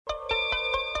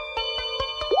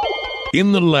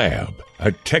In the Lab,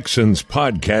 a Texans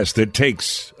podcast that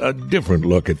takes a different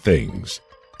look at things.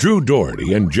 Drew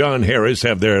Doherty and John Harris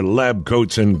have their lab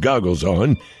coats and goggles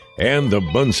on, and the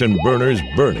Bunsen burners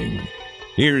burning.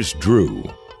 Here's Drew.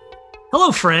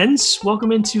 Hello, friends.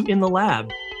 Welcome into In the Lab.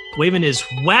 Waving his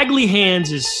waggly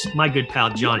hands is my good pal,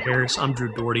 John Harris. I'm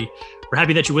Drew Doherty. We're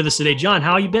happy that you're with us today. John,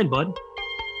 how you been, bud?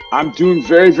 I'm doing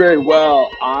very, very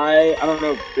well. I don't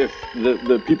know if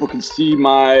the people can see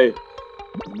my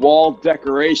wall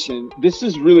decoration. This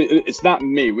is really, it's not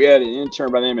me. We had an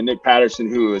intern by the name of Nick Patterson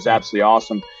who was absolutely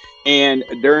awesome. And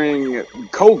during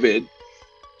COVID,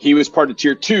 he was part of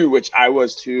tier 2, which I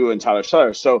was too, and Tyler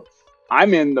Sutter. So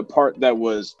I'm in the part that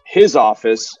was his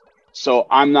office. So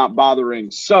I'm not bothering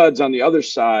Suds on the other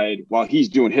side while he's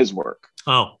doing his work.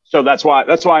 Oh, so that's why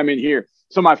I'm in here.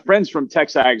 So my friends from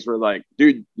Texags were like,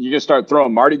 dude, you gonna start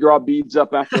throwing Mardi Gras beads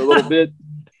up after a little bit?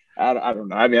 I don't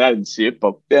know. I mean, I didn't see it,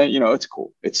 but it's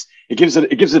cool. It gives it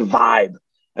a vibe,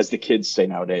 as the kids say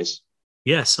nowadays.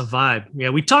 Yes, a vibe. Yeah,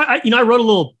 we talked. I wrote a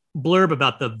little blurb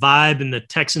about the vibe in the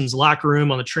Texans locker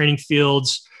room on the training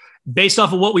fields, based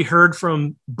off of what we heard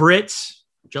from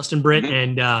Justin Britt,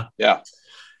 and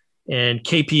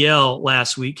KPL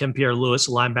last week, Kevin Pierre-Louis,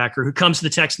 a linebacker who comes to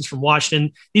the Texans from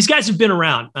Washington. These guys have been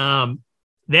around.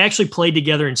 They actually played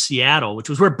together in Seattle, which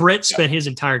was where Britt spent his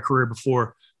entire career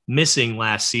before missing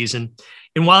last season.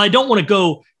 And while I don't want to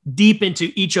go deep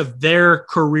into each of their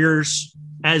careers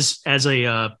as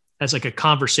like a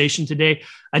conversation today,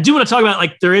 I do want to talk about,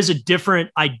 like, there is a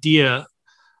different idea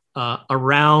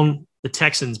around the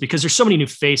Texans because there's so many new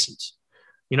faces,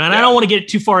 and I don't want to get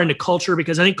too far into culture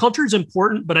because I think culture is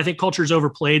important, but I think culture is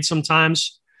overplayed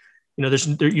sometimes.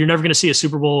 You're never going to see a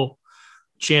Super Bowl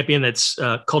champion that's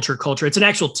culture. It's an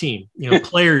actual team.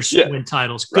 Players win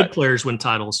titles. Good players win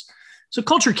titles. So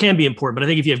culture can be important, but I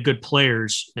think if you have good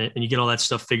players and you get all that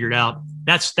stuff figured out,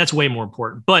 that's way more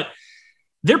important. But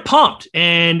they're pumped,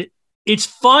 and it's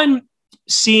fun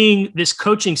seeing this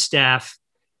coaching staff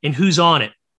and who's on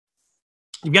it.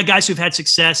 You've got guys who've had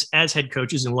success as head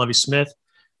coaches in Lovie Smith.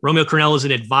 Romeo Crennel is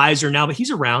an advisor now, but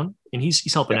he's around and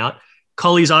he's helping out.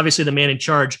 Culley's obviously the man in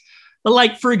charge. But,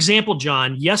 like, for example,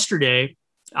 John, yesterday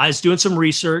I was doing some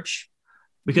research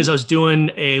because I was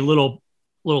doing a little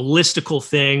listicle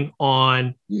thing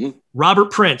on Robert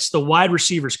Prince, the wide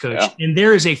receivers coach. Yeah. And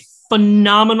there is a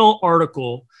phenomenal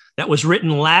article that was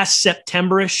written last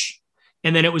September-ish,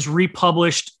 and then it was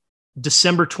republished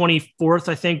December 24th,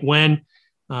 I think, when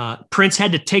Prince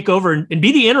had to take over and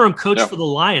be the interim coach for the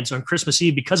Lions on Christmas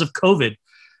Eve because of COVID.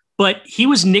 But he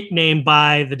was nicknamed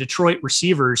by the Detroit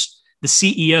receivers the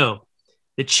CEO,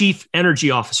 the chief energy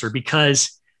officer,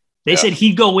 because they said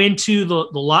he'd go into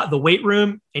the weight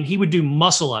room and he would do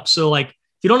muscle ups. So, like, if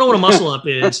you don't know what a muscle up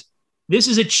is, this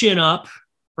is a chin up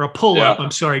or a pull up. I'm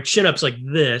sorry. Chin up's like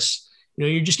this.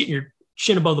 You're just getting your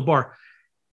chin above the bar.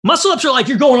 Muscle ups are like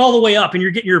you're going all the way up and you're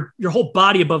getting your whole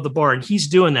body above the bar. And he's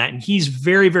doing that. And he's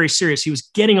very, very serious. He was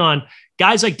getting on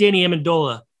guys like Danny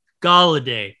Amendola,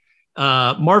 Golladay,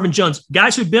 Marvin Jones,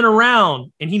 guys who've been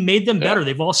around, and he made them better.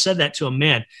 They've all said that to him,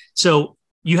 man. So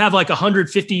you have like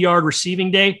 150-yard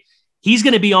receiving day. He's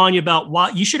going to be on you about why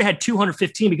you should have had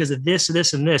 215 because of this,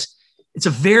 this, and this. It's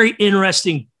a very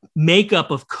interesting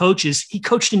makeup of coaches. He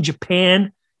coached in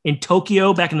Japan, in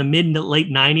Tokyo back in the mid and late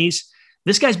 90s.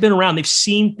 This guy's been around. They've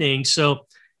seen things. So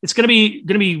it's going to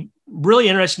be really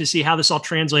interesting to see how this all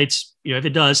translates, if it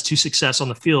does, to success on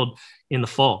the field in the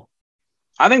fall.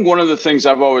 I think one of the things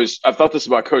I've thought this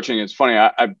about coaching. It's funny.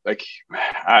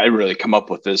 I really come up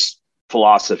with this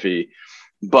philosophy,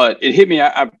 but it hit me.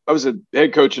 I was a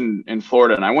head coach in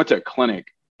Florida, and I went to a clinic,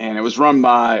 and it was run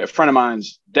by a friend of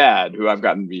mine's dad, who I've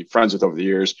gotten to be friends with over the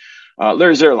years,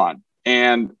 Larry Zierlein.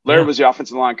 And Larry was the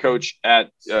offensive line coach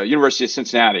at University of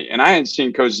Cincinnati. And I hadn't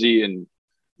seen Coach Z in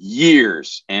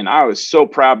years. And I was so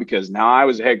proud because now I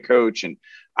was a head coach and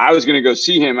I was going to go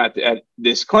see him at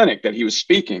this clinic that he was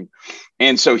speaking.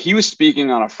 And so he was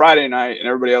speaking on a Friday night and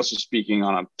everybody else was speaking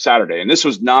on a Saturday. And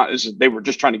they were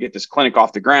just trying to get this clinic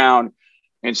off the ground.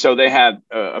 And so they had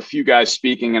a few guys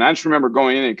speaking. And I just remember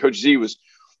going in and Coach Z was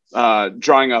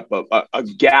drawing up a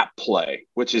gap play,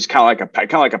 which is kind of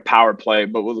like a power play,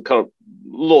 but with a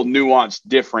little nuance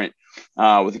different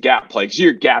with the gap play. Because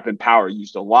your gap and power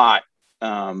used a lot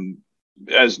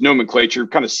as nomenclature,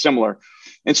 kind of similar.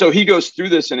 And so he goes through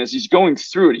this, and as he's going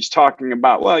through it, he's talking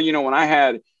about, when I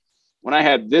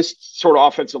had this sort of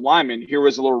offensive lineman, here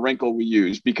was a little wrinkle we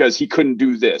used because he couldn't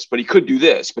do this, but he could do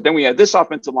this. But then we had this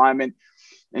offensive lineman,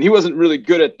 and he wasn't really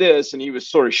good at this, and he was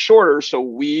sort of shorter, so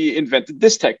we invented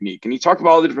this technique. And he talked about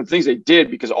all the different things they did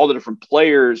because all the different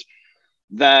players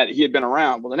that he had been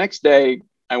around. Well, the next day,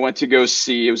 I went to go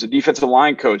see, it was a defensive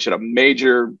line coach at a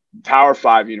major Power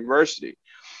 5 university.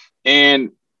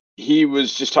 And he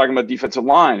was just talking about defensive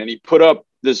line. And he put up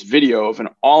this video of an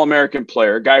All-American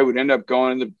player, a guy who would end up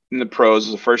going in the pros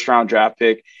as a first-round draft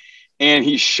pick. And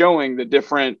he's showing the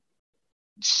different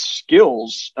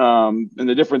skills and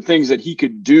the different things that he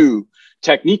could do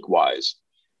technique-wise.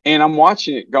 And I'm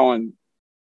watching it going,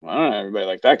 I don't have everybody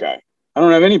like that guy. I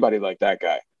don't have anybody like that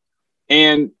guy.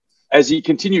 And as he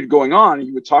continued going on,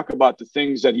 he would talk about the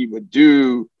things that he would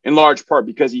do in large part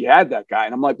because he had that guy.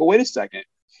 And I'm like, but wait a second.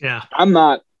 Yeah.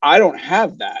 I don't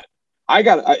have that. I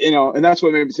got, and that's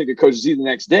what made me think of Coach Z the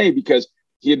next day, because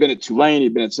he had been at Tulane,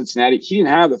 he'd been at Cincinnati. He didn't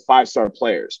have the 5-star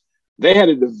players. They had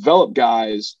to develop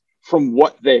guys from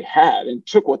what they had and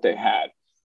took what they had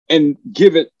and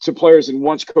give it to players. And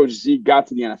once Coach Z got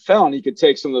to the NFL and he could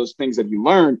take some of those things that he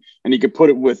learned and he could put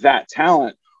it with that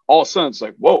talent, all of a sudden it's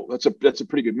like, whoa, that's a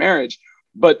pretty good marriage.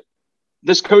 But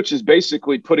this coach is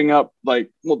basically putting up like,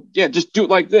 well, yeah, just do it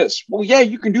like this. Well, yeah,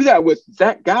 you can do that with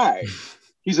that guy.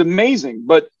 He's amazing.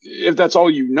 But if that's all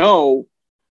you know,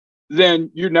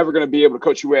 then you're never going to be able to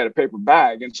coach your way out of paper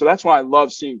bag. And so that's why I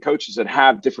love seeing coaches that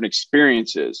have different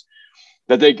experiences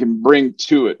that they can bring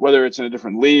to it, whether it's in a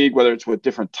different league, whether it's with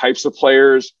different types of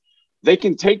players. They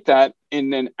can take that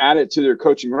and then add it to their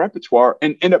coaching repertoire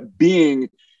and end up being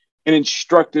an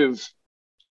instructive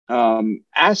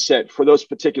asset for those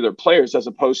particular players, as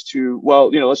opposed to,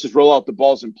 well, let's just roll out the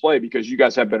balls and play because you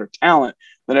guys have better talent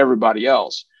than everybody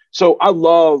else. So I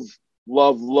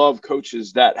love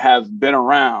coaches that have been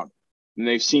around and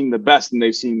they've seen the best and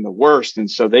they've seen the worst. And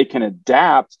so they can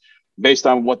adapt based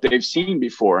on what they've seen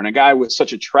before. And a guy with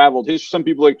such a traveled history, some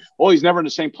people are like, well, he's never in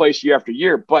the same place year after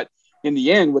year. But in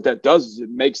the end, what that does is it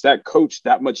makes that coach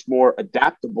that much more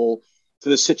adaptable to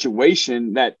the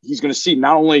situation that he's going to see,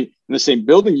 not only in the same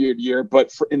building year to year,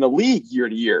 but in the league year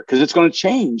to year, because it's going to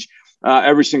change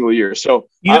every single year. So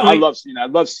I love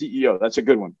CEO. That's a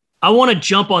good one. I want to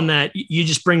jump on that. You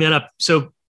just bring that up.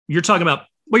 So you're talking about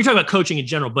coaching in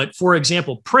general, but for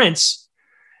example, Prince,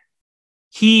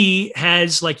 he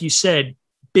has, like you said,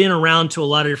 been around to a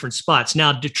lot of different spots.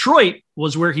 Now, Detroit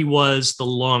was where he was the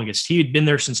longest. He had been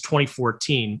there since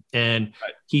 2014 and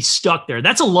he stuck there.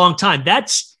 That's a long time.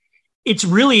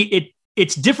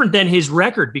 It's different than his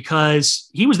record because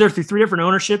he was there through 3 different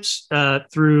ownerships,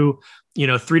 through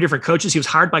 3 different coaches. He was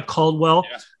hired by Caldwell,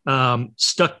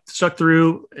 stuck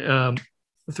through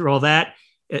all that,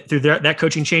 through that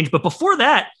coaching change. But before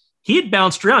that, he had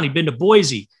bounced around. He'd been to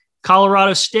Boise,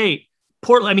 Colorado State,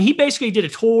 Portland. I mean, he basically did a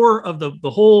tour of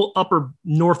the whole upper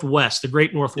Northwest, the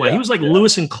great Northwest. Yeah, he was like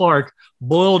Lewis and Clark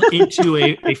boiled into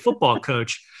a football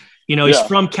coach. He's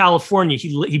from California.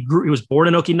 He was born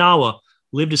in Okinawa,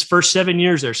 lived his first 7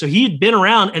 years there. So he had been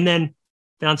around and then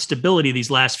found stability these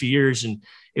last few years. And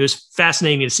it was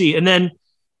fascinating to see. And then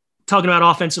talking about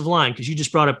offensive line, because you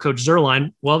just brought up Coach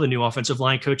Zuerlein. Well, the new offensive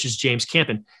line coach is James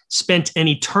Campen, spent an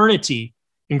eternity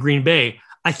in Green Bay.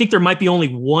 I think there might be only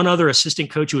one other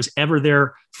assistant coach who was ever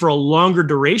there for a longer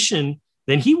duration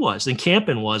than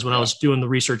Campen was when I was doing the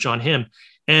research on him.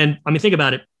 And I mean, think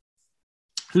about it.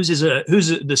 Who's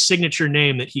the signature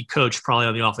name that he coached probably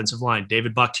on the offensive line?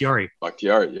 David Bakhtiari.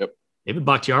 Bakhtiari, yep. David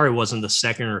Bakhtiari wasn't the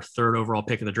 2nd or 3rd overall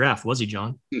pick in the draft, was he,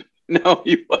 John? No,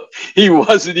 he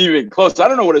wasn't even close. I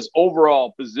don't know what his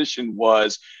overall position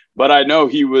was, but I know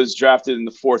he was drafted in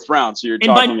the 4th round. So you're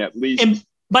talking at least. And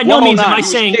by no means am I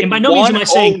saying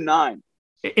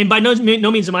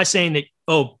that,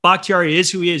 Bakhtiari is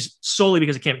who he is solely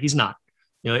because of Campen. He's not.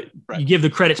 You give the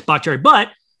credit to Bakhtiari,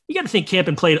 but you got to think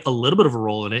Campen played a little bit of a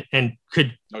role in it and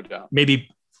could no doubt maybe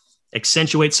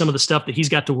accentuate some of the stuff that he's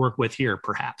got to work with here,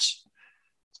 perhaps.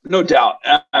 No doubt.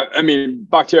 I mean,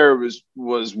 Bakhtiari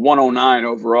was 109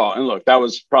 overall. And look, that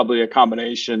was probably a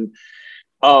combination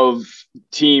of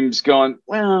teams going,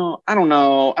 well, I don't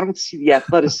know. I don't see the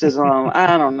athleticism.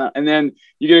 I don't know. And then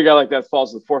you get a guy like that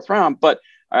falls to the 4th round. But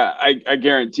I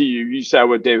guarantee you sat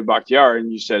with David Bakhtiari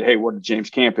and you said, hey, what did James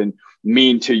Campen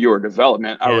mean to your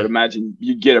development? I would imagine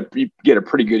you get a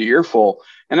pretty good earful.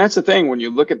 And that's the thing. When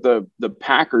you look at the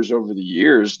Packers over the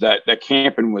years that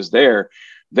Campen was there,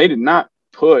 they did not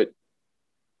put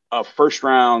a 1st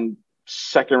round,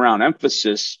 2nd round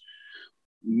emphasis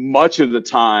much of the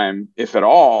time, if at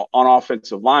all, on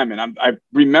offensive linemen. I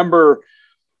remember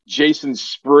Jason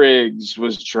Spriggs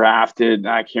was drafted.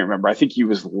 I can't remember. I think he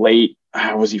was late.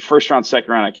 Was he 1st round, 2nd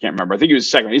round? I can't remember. I think he was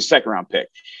 2nd. He's 2nd round pick.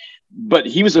 But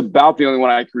he was about the only one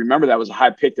I can remember that was a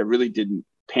high pick that really didn't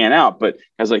pan out. But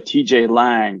guys like TJ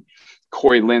Lang,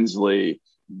 Corey Linsley,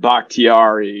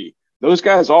 Bakhtiari, those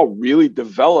guys all really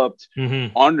developed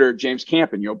under James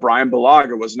Campen. Brian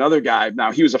Balaga was another guy.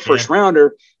 Now, he was a first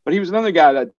rounder, but he was another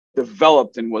guy that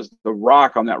developed and was the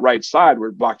rock on that right side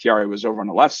where Bakhtiari was over on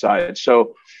the left side.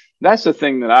 So that's the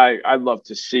thing that I love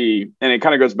to see. And it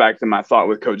kind of goes back to my thought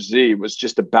with Coach Z, was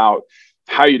just about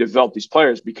how you develop these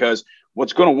players, because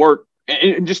what's going to work,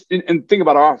 and think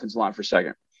about our offensive line for a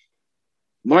second.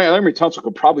 Laremy Tunsil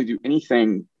could probably do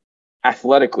anything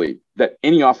athletically that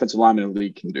any offensive lineman in the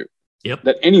league can do. Yep.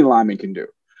 That any lineman can do.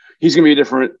 He's going to be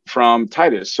different from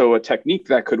Titus. So a technique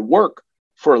that could work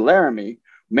for Laremy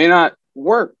may not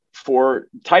work for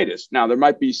Titus. Now, there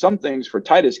might be some things for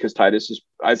Titus, because Titus is,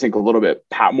 I think, a little bit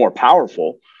more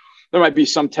powerful. There might be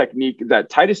some technique that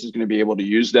Titus is going to be able to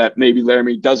use that maybe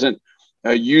Laremy doesn't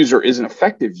use or isn't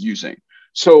effective using.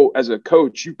 So as a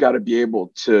coach, you've got to be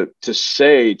able to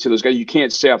say to those guys, you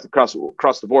can't say across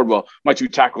the board, well, my two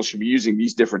tackles should be using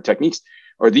these different techniques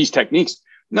or these techniques.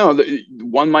 No,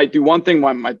 one might do one thing,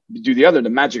 one might do the other. The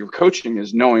magic of coaching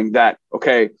is knowing that,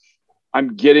 okay,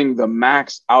 I'm getting the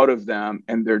max out of them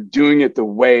and they're doing it the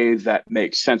way that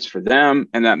makes sense for them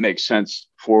and that makes sense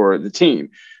for the team.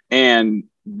 And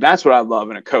that's what I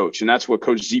love in a coach. And that's what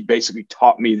Coach Z basically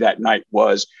taught me that night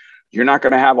was, you're not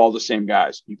going to have all the same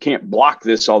guys. You can't block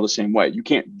this all the same way. You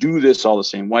can't do this all the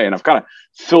same way. And I've kind of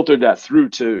filtered that through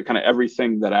to kind of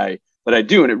everything that I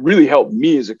do. And it really helped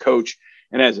me as a coach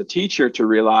and as a teacher to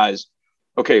realize,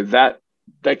 okay, that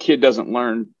kid doesn't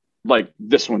learn like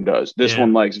this one does. This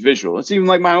one likes visual. It's even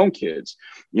like my own kids.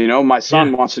 My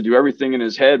son wants to do everything in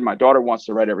his head. My daughter wants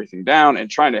to write everything down, and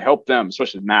trying to help them,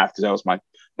 especially math, because that was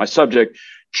my subject,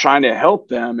 trying to help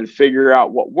them and figure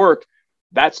out what worked.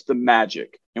 That's the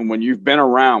magic. And when you've been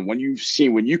around, when you've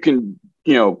seen, when you can,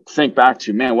 think back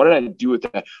to, man, what did I do with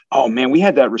that? Oh man, we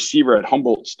had that receiver at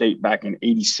Humboldt State back in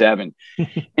 '87,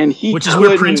 and which is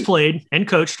where Prince played and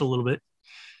coached a little bit.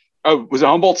 Oh, was it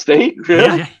Humboldt State?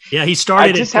 Really? Yeah. He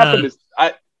started. He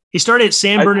started at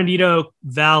San Bernardino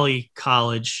Valley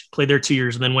College, played there 2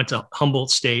 years, and then went to Humboldt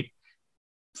State,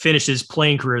 finished his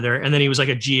playing career there, and then he was like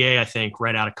a GA, I think,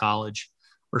 right out of college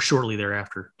or shortly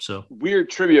thereafter. So weird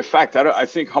trivia fact. I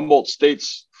think Humboldt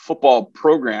State's football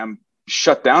program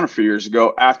shut down a few years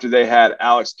ago after they had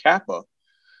Alex Kappa,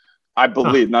 I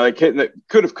believe. Now they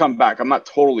could have come back. I'm not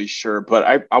totally sure,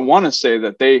 but I want to say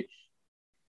that they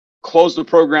closed the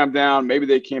program down. Maybe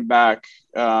they came back.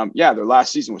 Their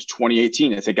last season was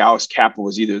 2018. I think Alex Kappa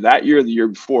was either that year or the year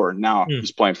before. Now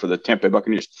he's playing for the Tampa Bay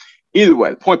Buccaneers. Either way,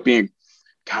 the point being,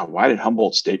 God, why did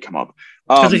Humboldt State come up?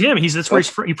 Because of him. That's where he's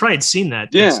from. You probably had seen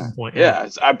that at some point. Yeah,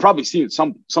 I've probably seen it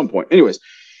some point. Anyways,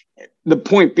 the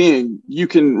point being, you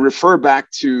can refer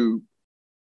back to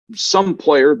some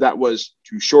player that was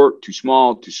too short, too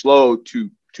small, too slow, too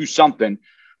something,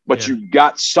 but you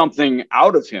got something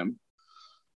out of him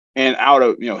and out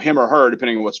of him or her,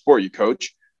 depending on what sport you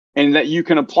coach, and that you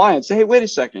can apply and say, hey, wait a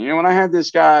second, when I had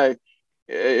this guy,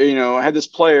 I had this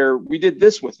player, we did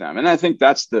this with them. And I think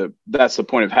that's the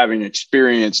point of having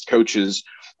experienced coaches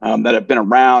that have been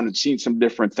around and seen some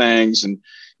different things.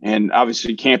 And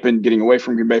obviously Campen getting away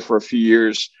from Green Bay for a few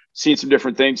years, seeing some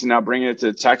different things and now bringing it to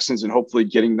the Texans and hopefully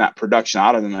getting that production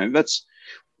out of them. And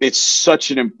it's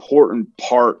such an important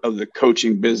part of the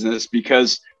coaching business,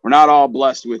 because we're not all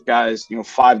blessed with guys,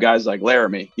 5 guys like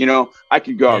Laremy. I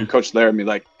could go out and coach Laremy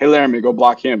like, hey, Laremy, go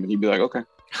block him. And he'd be like, okay.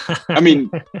 I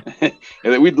mean,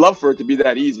 we'd love for it to be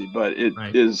that easy, but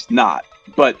it is not.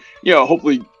 But,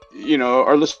 hopefully,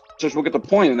 our listeners will get the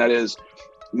point. And that is,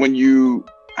 when you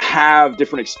have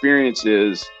different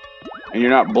experiences and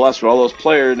you're not blessed with all those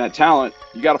players and that talent,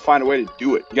 you got to find a way to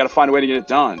do it. You got to find a way to get it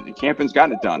done. And Campen's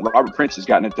gotten it done. Robert Prince has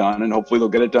gotten it done. And hopefully they'll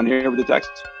get it done here with the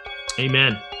Texans.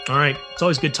 Amen. All right. It's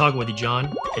always good talking with you, John.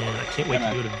 And I can't wait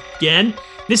to do it again.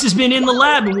 This has been In the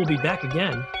Lab, and we'll be back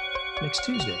again next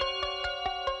Tuesday.